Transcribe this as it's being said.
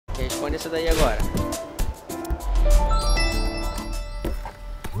responde essa daí agora.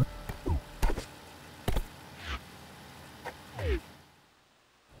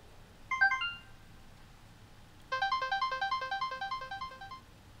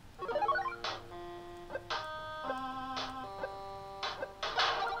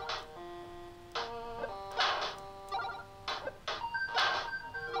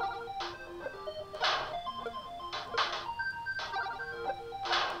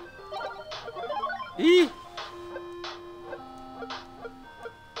 Ih!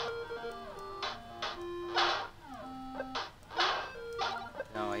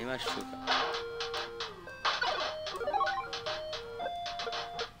 Não, aí machuca.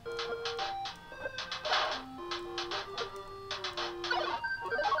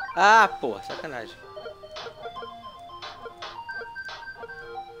 Ah, porra, sacanagem.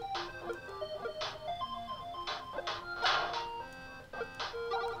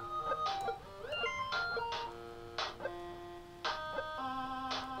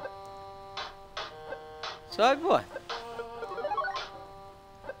 Sobe, pô.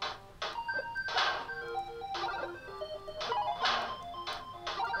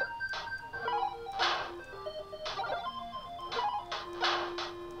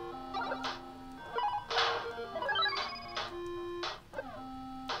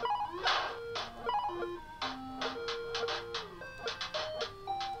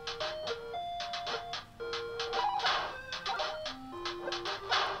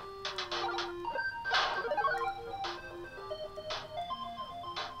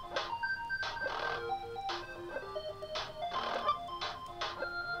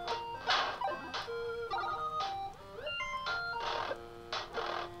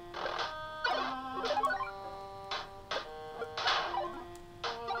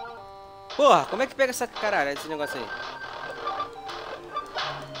 Porra, como é que pega essa caralho, esse negócio aí?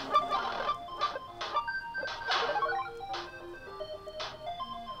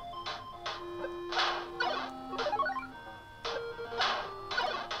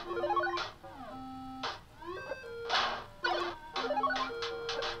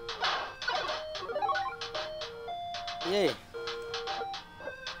 E aí?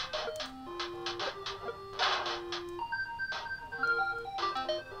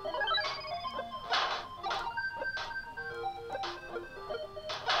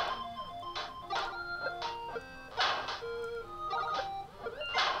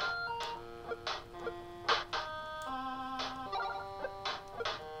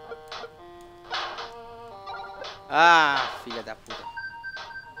 Ah, filha da puta.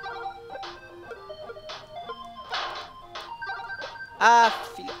 Ah,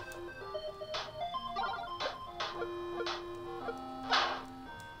 filha.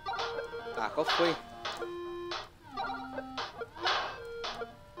 Ah, qual foi?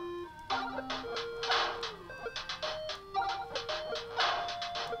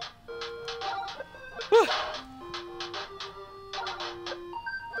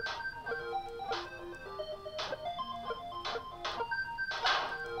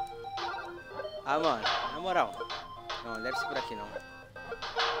 Ah, mano, na moral. Não, deve ser por aqui não.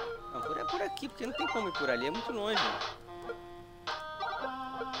 Não, por aqui, porque não tem como ir por ali, é muito longe.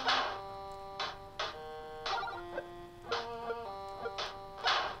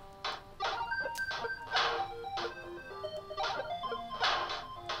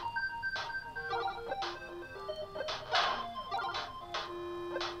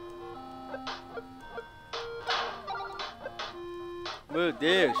 Meu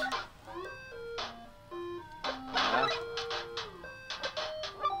Deus.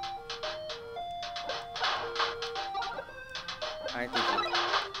 Ah, entendi.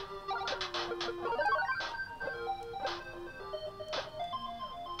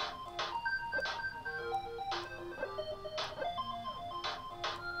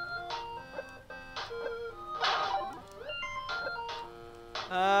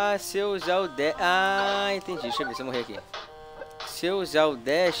 Ah, se eu usar o dash... Ah, entendi. Deixa eu ver se eu morrer aqui. Se eu usar o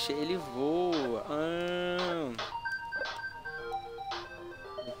dash, ele voa.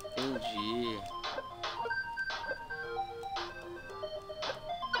 Entendi.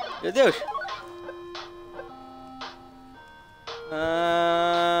 Meu Deus!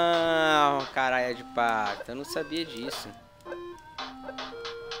 Ah, caralho de pata. Eu não sabia disso.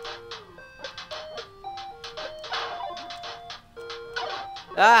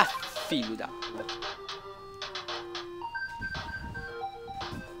 Ah, filho da puta.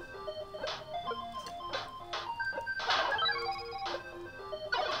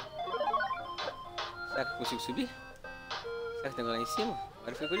 Será que eu consigo subir? Será que tem lá em cima?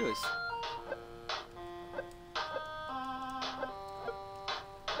 Agora eu fiquei curioso.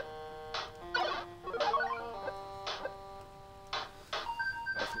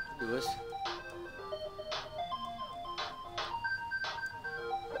 perigoso.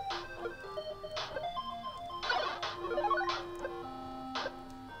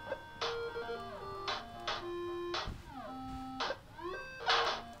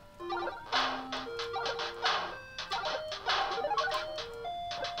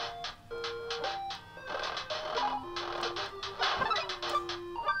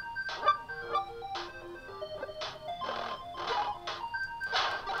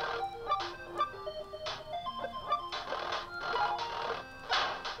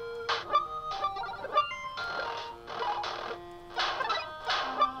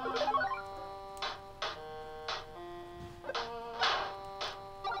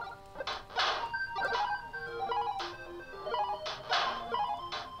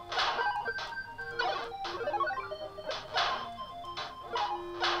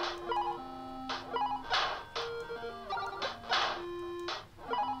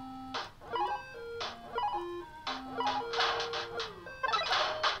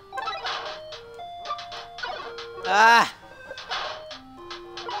 Ah!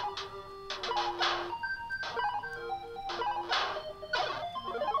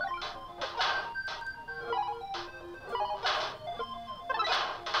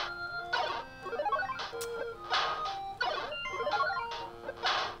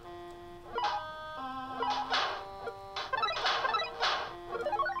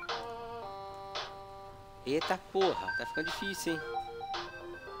 Eita porra, tá ficando difícil, hein?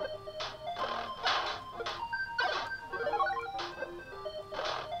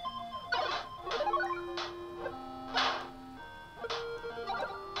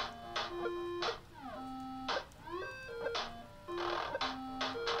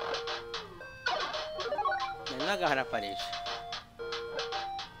 Não agarra na parede.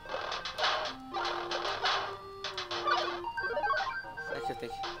 Será que eu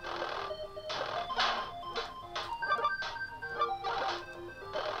tenho que...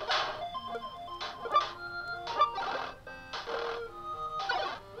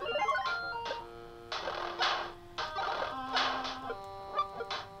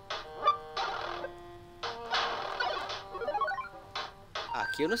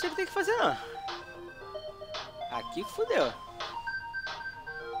 Aqui eu não sei o que tem que fazer, não. Aqui fudeu.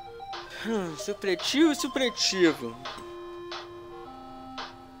 Supletivo, supletivo.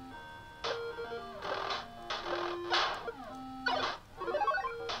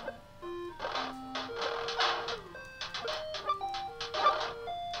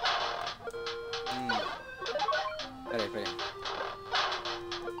 Peraí.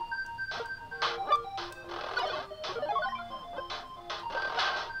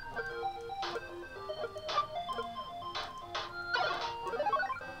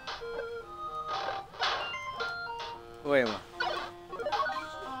 Oi, amor.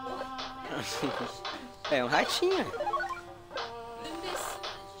 É um ratinho.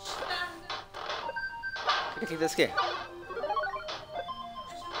 O que das que?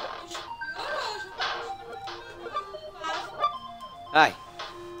 Ai.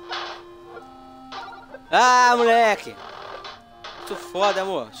 Ah, moleque. Sou foda,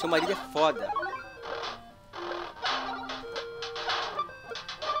 amor. Seu marido é foda.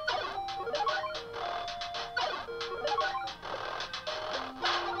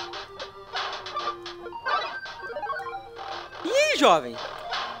 Ih, jovem.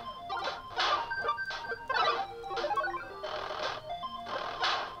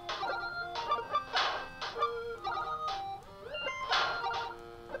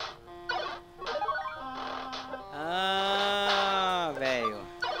 Ah, velho.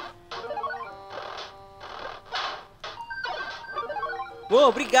 Bom,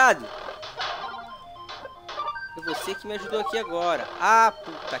 obrigado. É você que me ajudou aqui agora. Ah,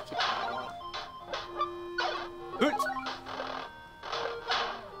 puta que pariu.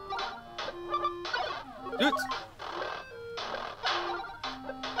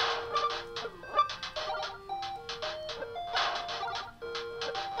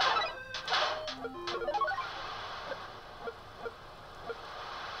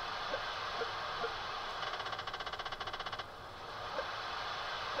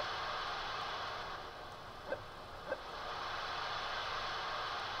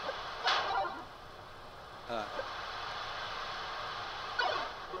 Ah.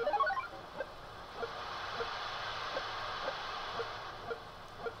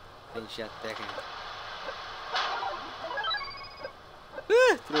 Entendi a técnica.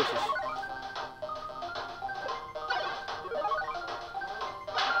 Trouxas.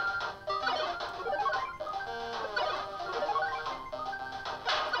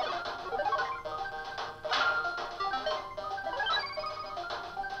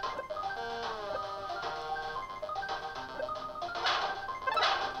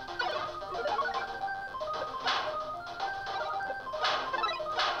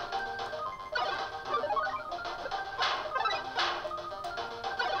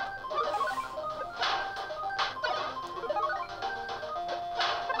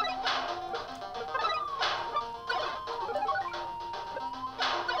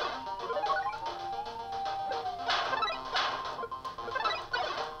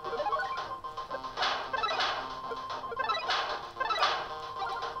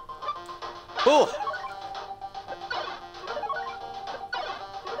 Porra!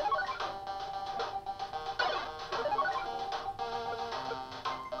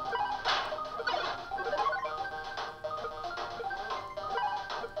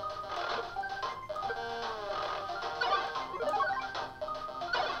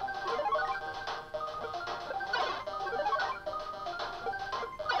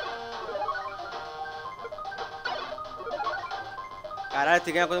 Caralho,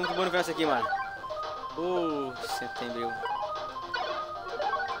 tem que ganhar uma coisa muito boa no final aqui, mano. Setembro.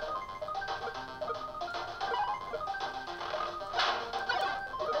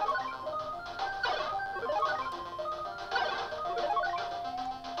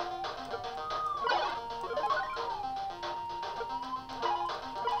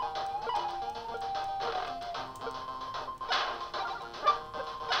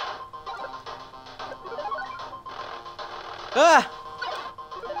 Ah!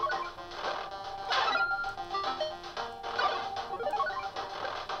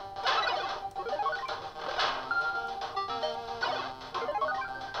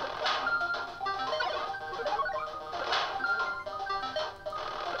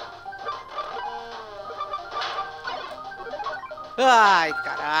 Ai,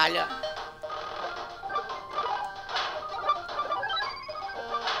 caralho.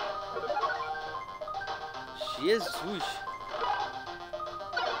 Jesus.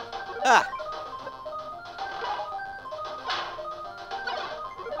 Ah.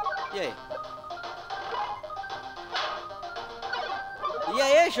 E aí? E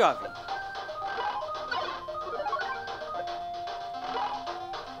aí, jovem?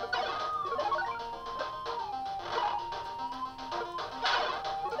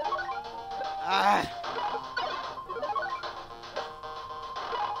 Ah.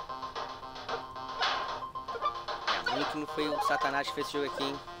 É ruim que não foi o Satanás que fez esse jogo aqui,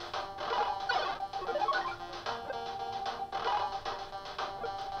 hein?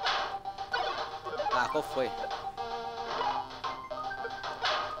 Ah, qual foi?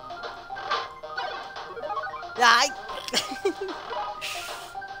 Ai!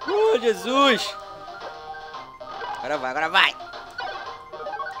 Jesus! Agora vai, agora vai!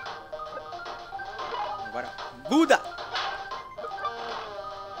 Agora, Buda!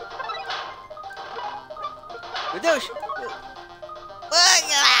 Meu Deus!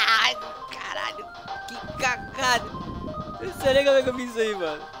 Ai, caralho! Que cagada! Eu não sei nem como é que eu fiz isso aí,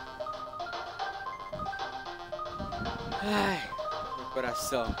 mano. Ai, meu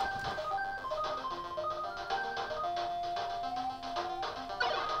coração.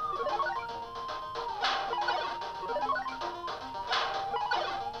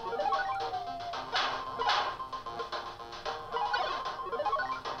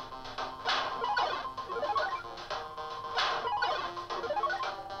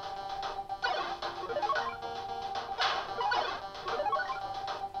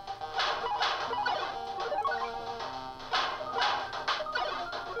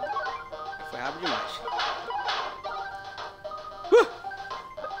 Foi rápido demais.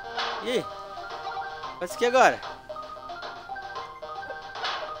 E aí? Faz o que agora?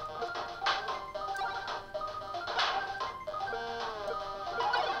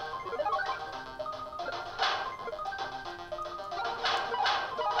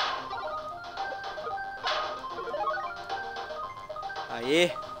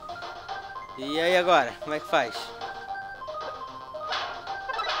 Aí. E aí agora? Como é que faz?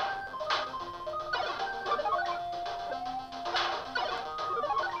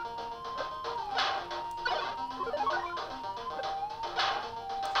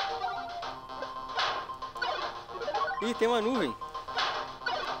 Ih, tem uma nuvem.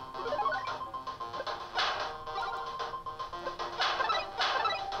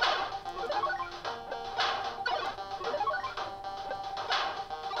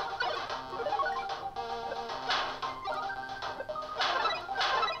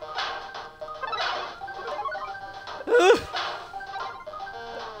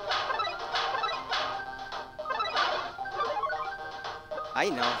 Aí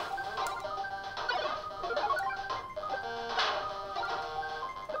não.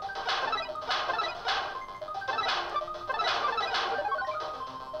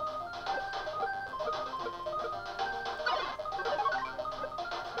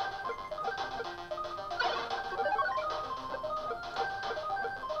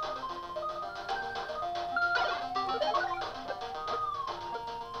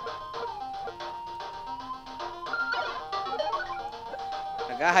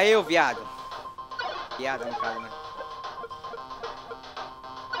 Agarra eu, viado. Viado, no caso, né?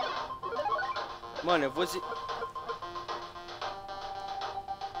 Mano, eu vou...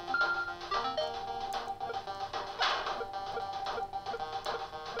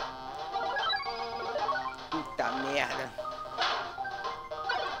 merda.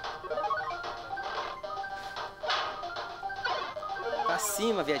 Pra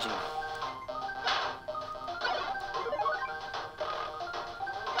cima, viadinho.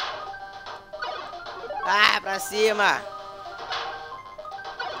 Ah, pra cima.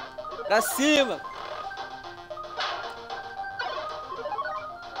 Pra cima.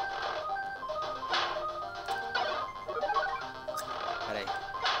 Pera aí.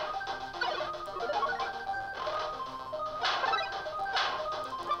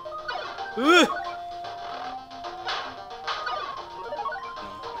 Não,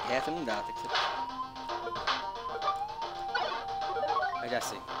 reta não dá, tem que ser... Mas já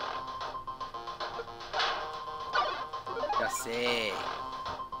sei. Já sei.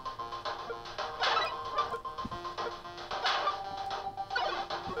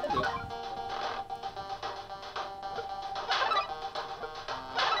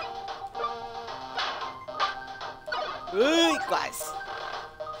 Ui, quase.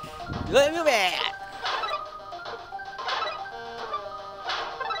 2.000 metros.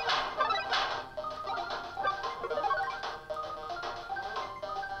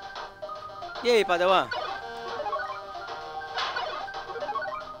 E aí, Padawan?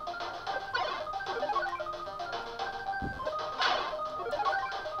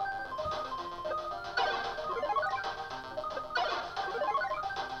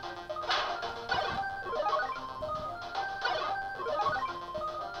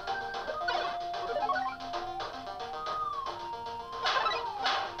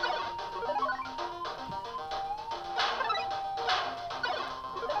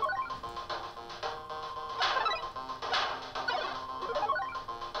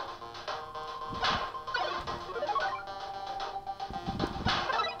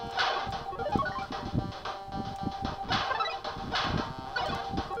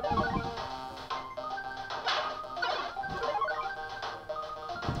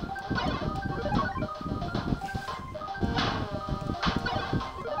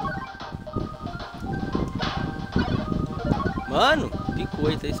 Mano,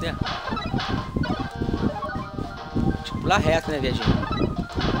 PICO-8, é isso mesmo. Tipo, pular reto, né, viadinho?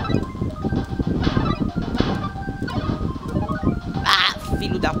 Ah,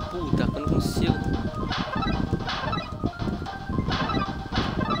 filho da puta, eu não consigo.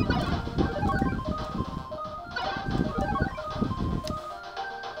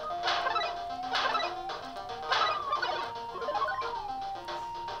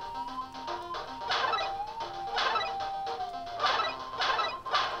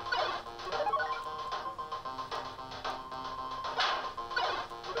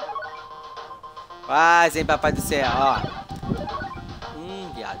 Quase, hein, papai do céu, ó.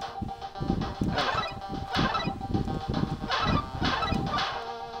 Viado.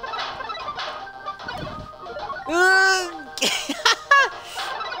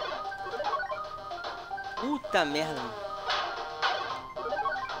 Puta merda.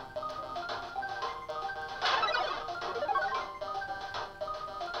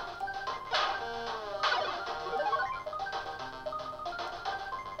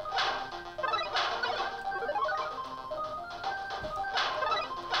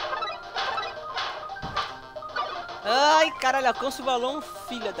 Ai, caralho, alcança o balão,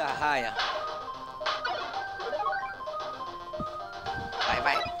 filha da raia. Vai,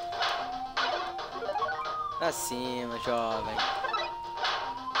 vai. Pra cima, jovem.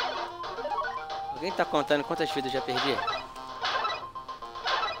 Alguém tá contando quantas vidas eu já perdi?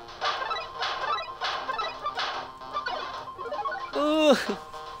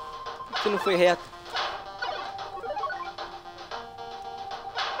 Que não foi reto.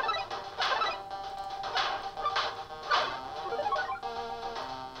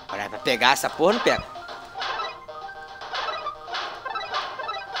 Olha, pra pegar essa porra, não pega.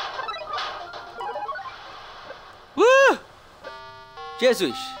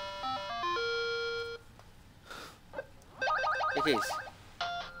 Jesus! O que é isso?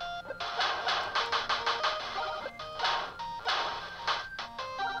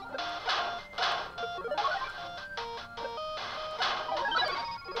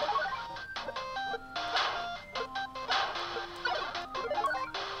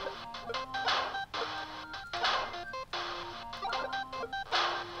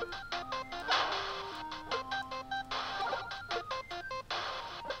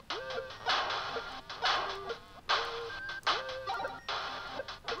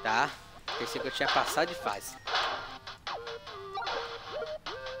 Tá, pensei que eu tinha passado de fase.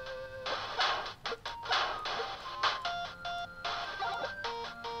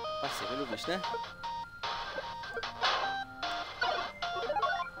 Passei pelo bicho, né?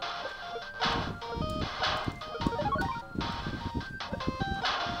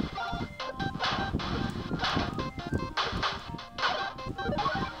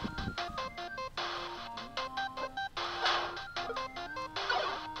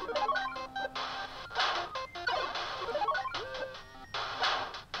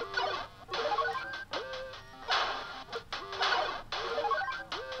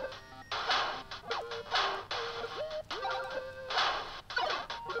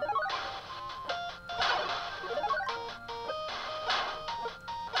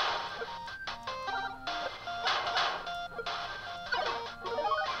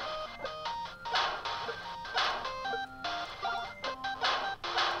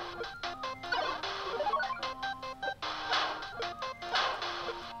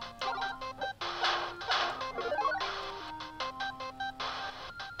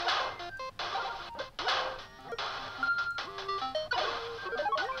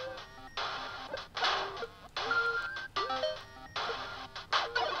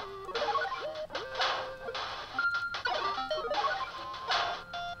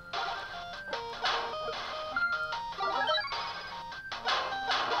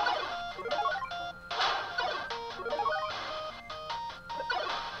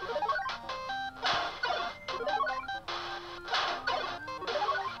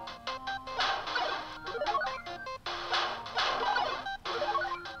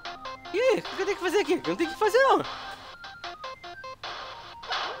 E aí, o que eu tenho que fazer aqui? Eu não tenho que fazer não.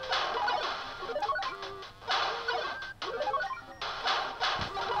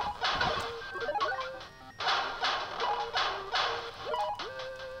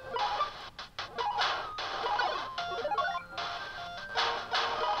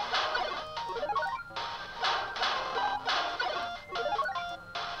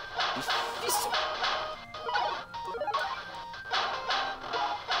 Difícil.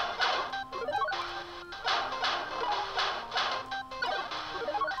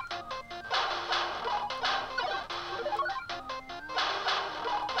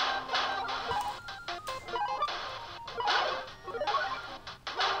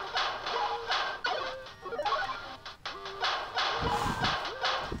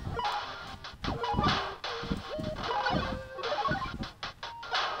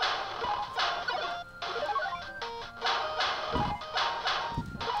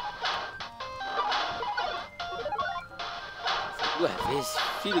 Duas vezes,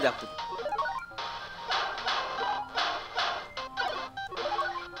 filho da puta.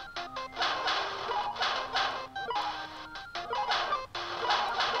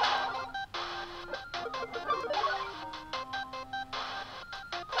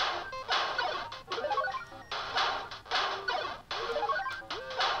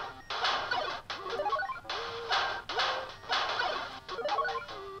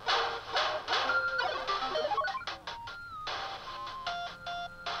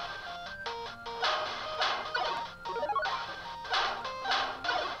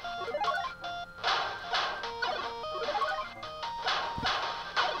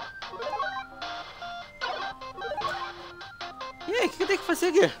 E aí, o que eu tenho que fazer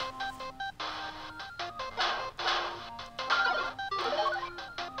aqui?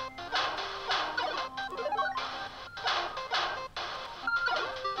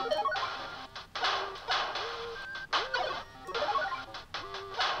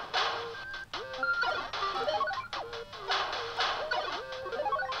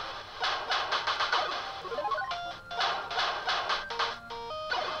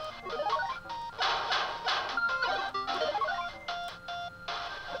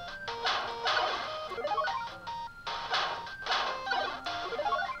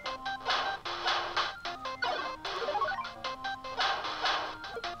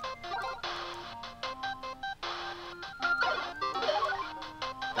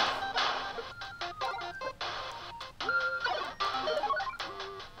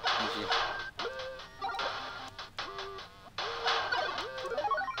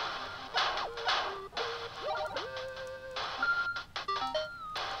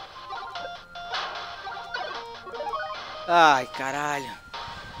 Ai, caralho.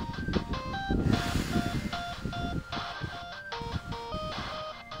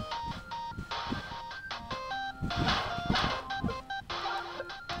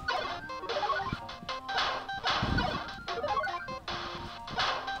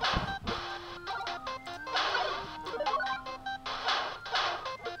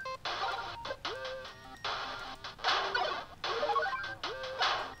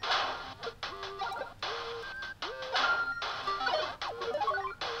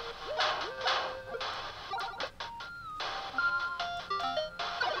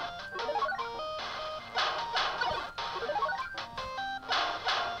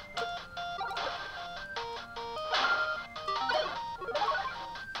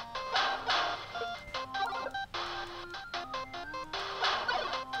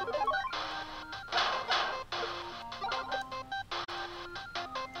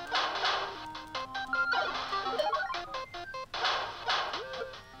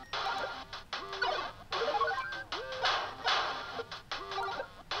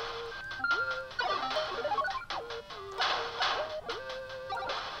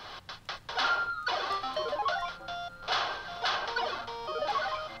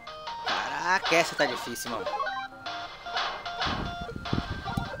 Caraca, essa tá difícil, mano.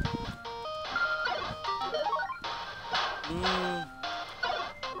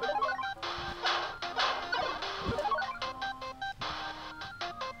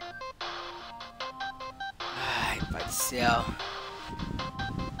 Ai, pai do céu.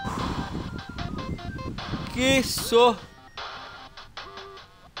 Que sofrimento.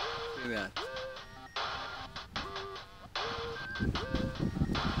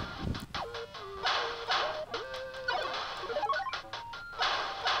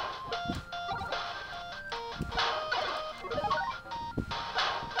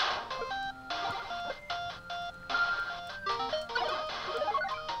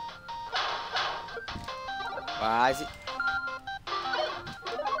 Quase.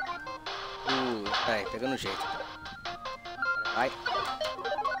 Pera aí, pegando o jeito. Vai.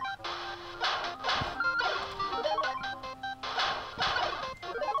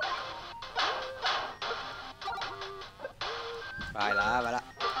 Vai lá, vai lá.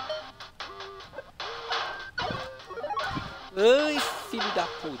 Ai, filho da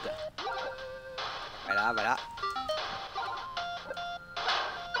puta. Vai lá, vai lá.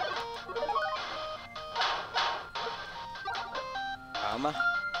 Calma.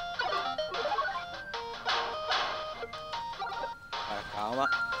 Agora, calma.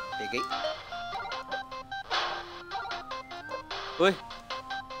 Peguei. Oi.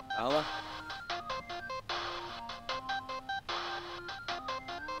 Calma.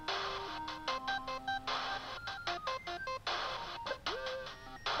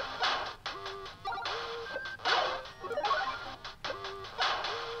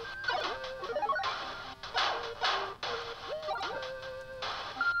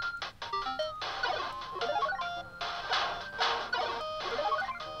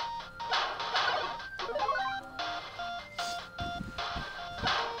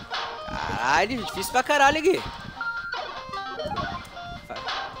 Caralho, difícil pra caralho aqui.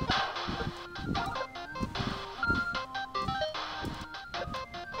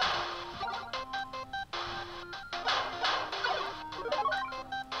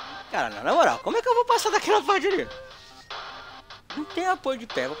 Cara, na moral, como é que eu vou passar daquela parte ali? Não tem apoio de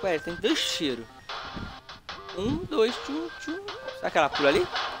pé, pera, tem 2 tiros. 1, 2, tchum, tchum. Será que ela pula ali?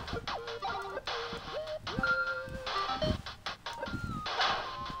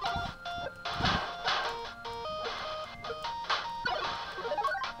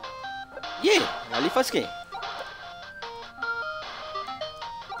 E aí? Ali faz quem?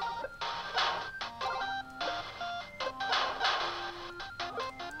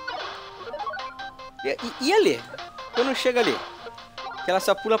 E ali? Quando chega ali? Que ela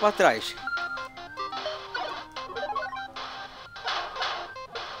só pula pra trás.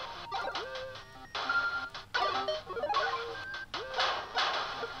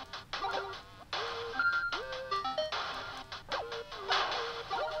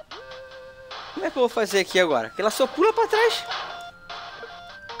 Como é que eu vou fazer aqui agora? Que ela só pula pra trás.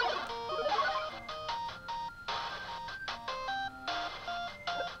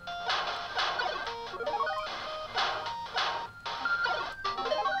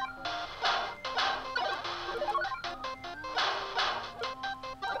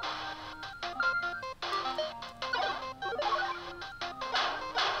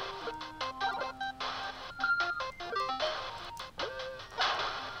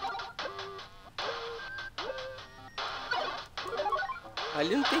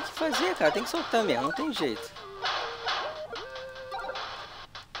 Ali não tem o que fazer, cara. Tem que soltar mesmo, não tem jeito.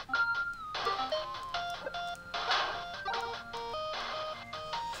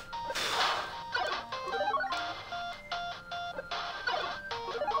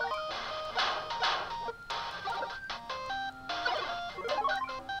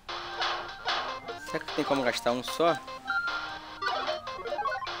 Será que tem como gastar um só?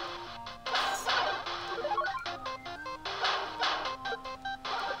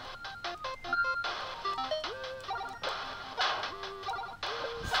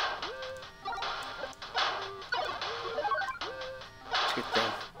 Acho que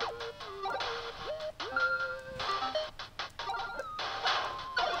tem.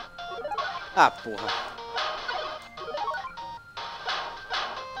 Ah, porra.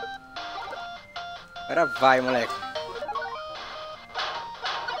 Agora vai, moleque.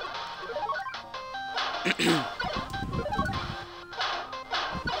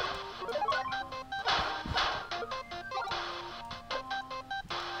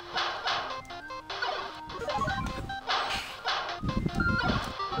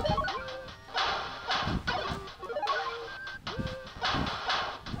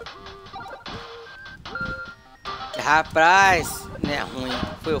 Rapaz, não é ruim.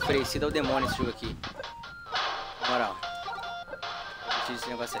 Foi oferecido ao demônio esse jogo aqui. Na moral. Deixa esse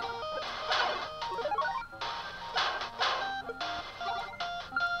negócio aí.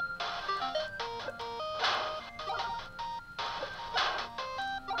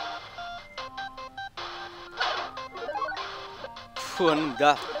 Pô, não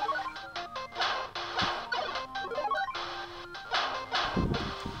dá.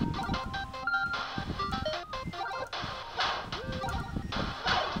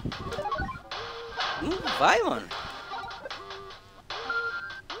 Não vai, mano.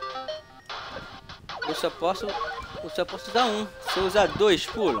 Eu só posso usar um. Se eu usar 2,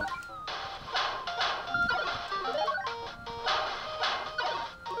 pulo.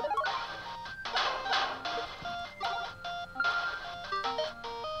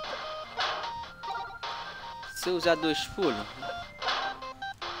 Se eu usar 2 pulos.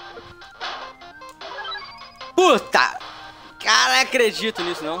 Puta! Cara, não acredito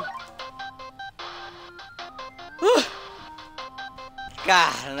nisso, não.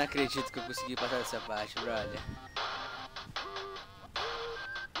 Cara, não acredito que eu consegui passar dessa parte, brother.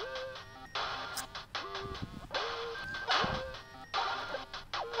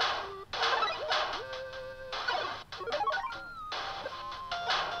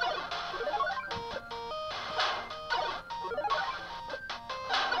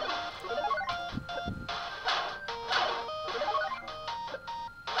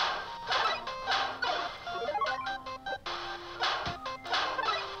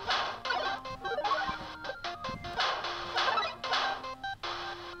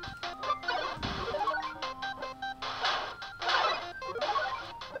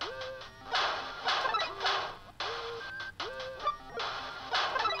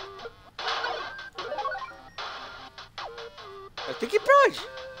 Eu tenho que ir pra onde?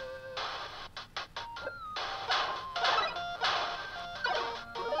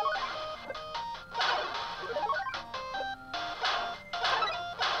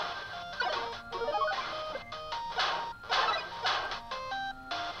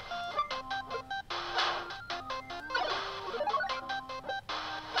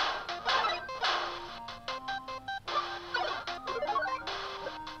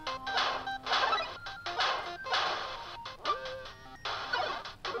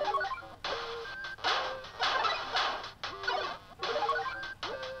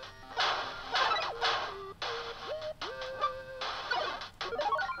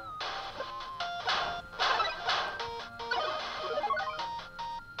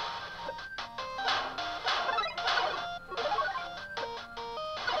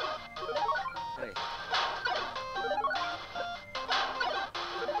 Peraí.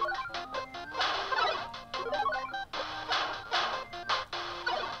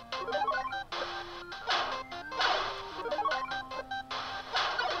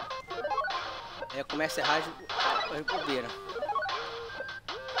 Aí começa a errar a bobeira.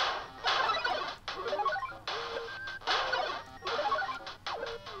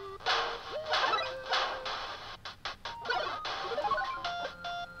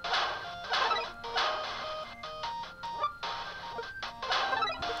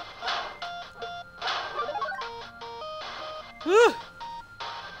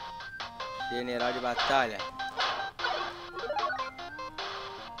 General de batalha.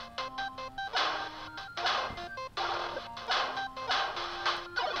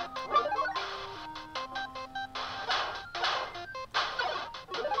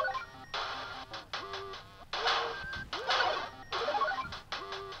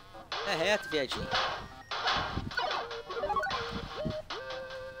 É reto, viadinho.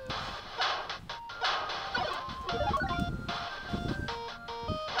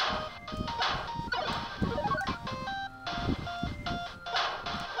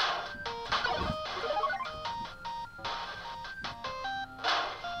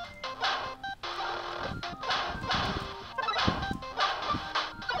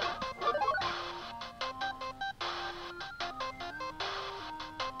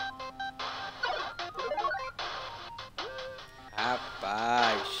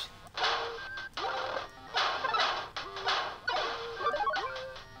 Rapaz.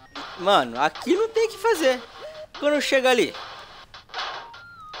 Mano, aqui não tem o que fazer. Quando eu chego ali.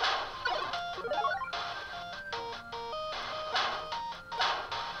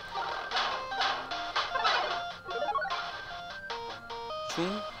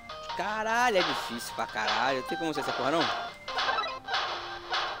 Tchum. Caralho, é difícil pra caralho. Não tem como ser essa porra, não?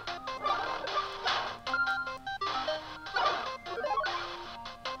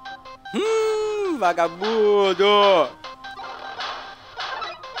 Vagabundo!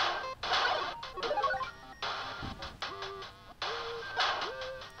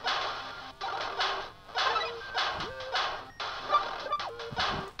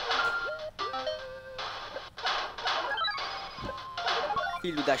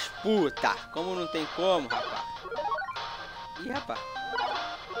 Filho das putas! Como não tem como, rapaz? Ih, rapaz!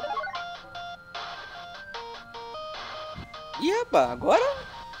 Ih, rapaz,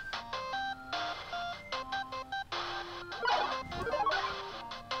 agora?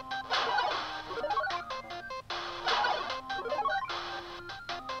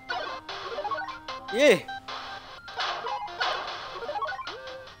 E aí?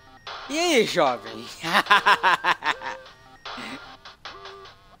 E aí, jovem?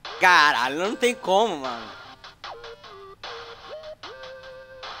 Caralho, não tem como, mano.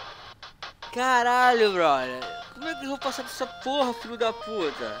 Caralho, brother. Como é que eu vou passar dessa porra, filho da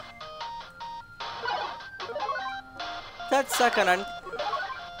puta? Tá de sacanagem.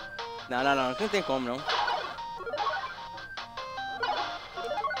 Não, não, não. Não tem como, não.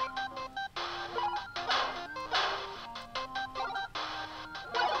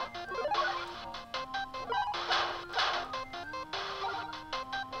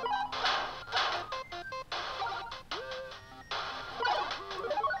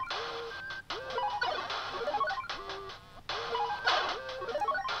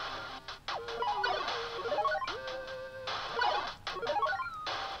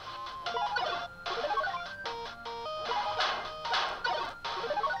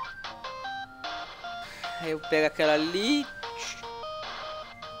 Aí eu pego aquela ali.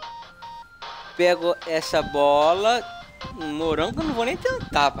 Pego essa bola. Um morango eu não vou nem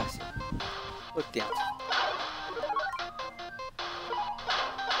tentar, parceiro. Eu tento.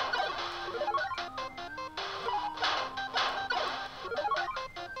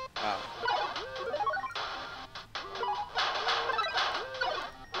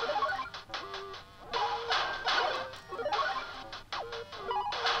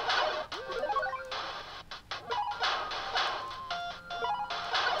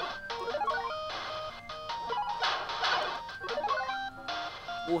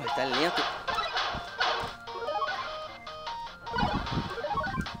 Porra, tá lento.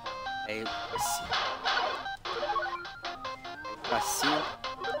 Aí, assim. Aí pra cima.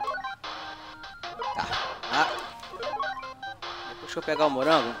 Tá. Ah. Deixa eu pegar o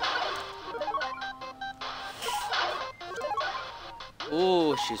morango.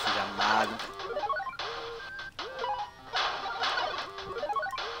 Ô, Jesus amado.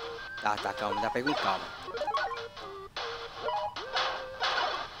 Tá, calma. Dá pra ir com calma.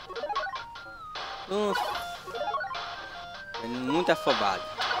 Muito afobado.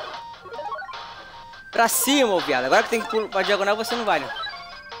 Pra cima, ô viado. Agora que tem que ir pra diagonal, você não vai, né?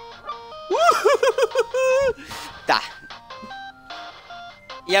 Tá.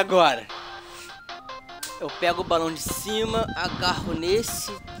 E agora? Eu pego o balão de cima, agarro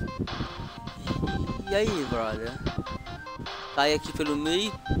nesse. E aí, brother? Cai aqui pelo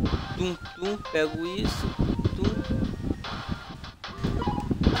meio. Tum, tum. Pego isso. Tum.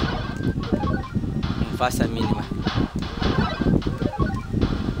 Não faço a mínima.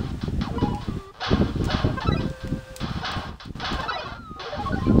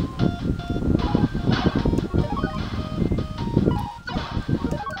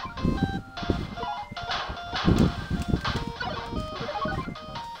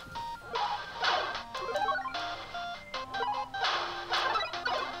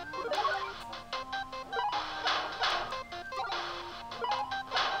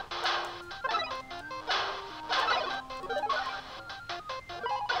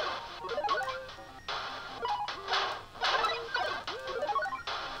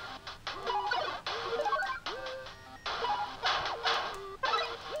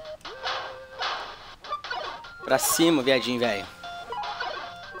 Pra cima, viadinho, velho.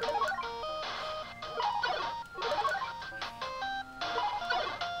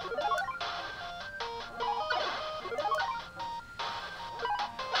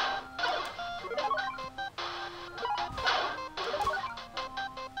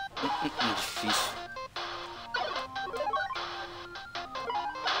 Difícil.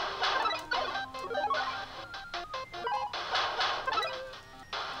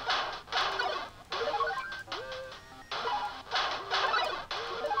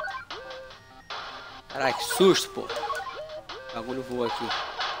 Caralho, que susto, pô. O bagulho voa aqui.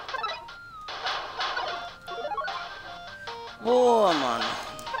 Boa, mano.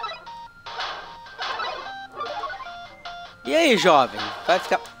 E aí, jovem? Vai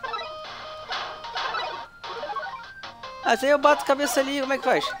ficar... Ah, se aí eu bato a cabeça ali, como é que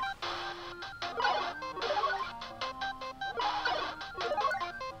faz?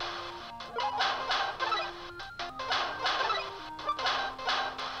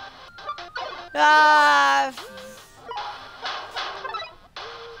 Ah!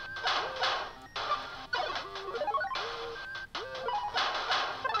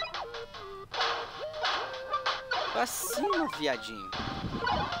 Pra cima, viadinho.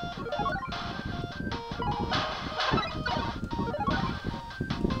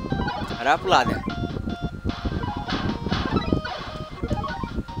 Para pro lado, né?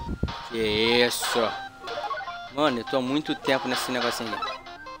 Que isso? Mano, eu tô há muito tempo nesse negocinho aí.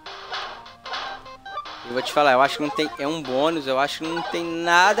 Eu vou te falar, eu acho que não tem... É um bônus, eu acho que não tem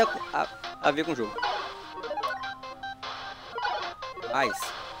nada a ver com o jogo. Mas...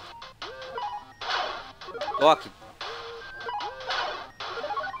 Toque.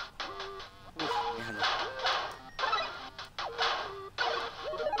 Merda.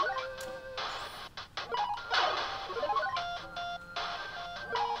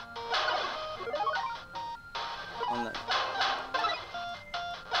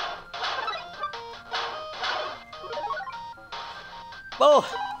 Porra!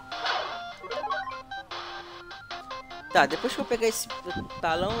 Tá, depois que eu pegar esse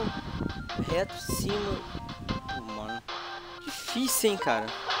talão reto, cima... Pô, mano. Difícil, hein, cara.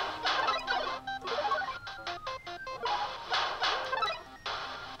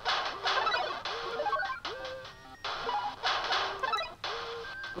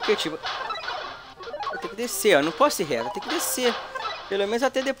 Porque, tipo... Eu tenho que descer, ó. Não posso ir reto, eu tenho que descer. Pelo menos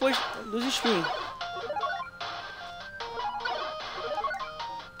até depois dos espinhos.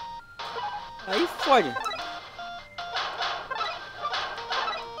 Aí fode.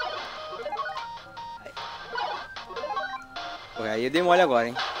 Pô, aí eu dei mole agora,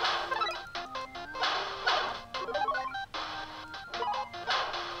 hein.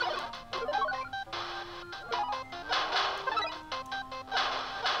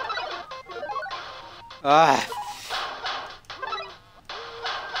 Ah.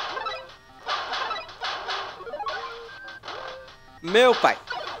 Meu pai.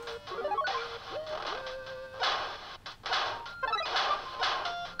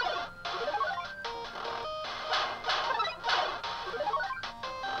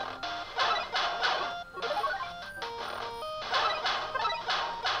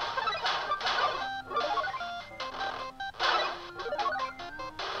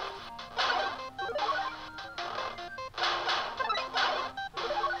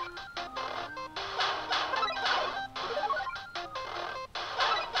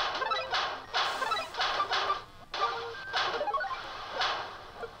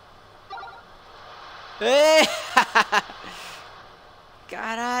 Ei!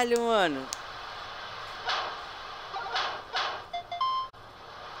 Caralho, mano.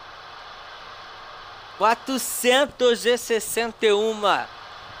 461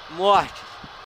 mortes.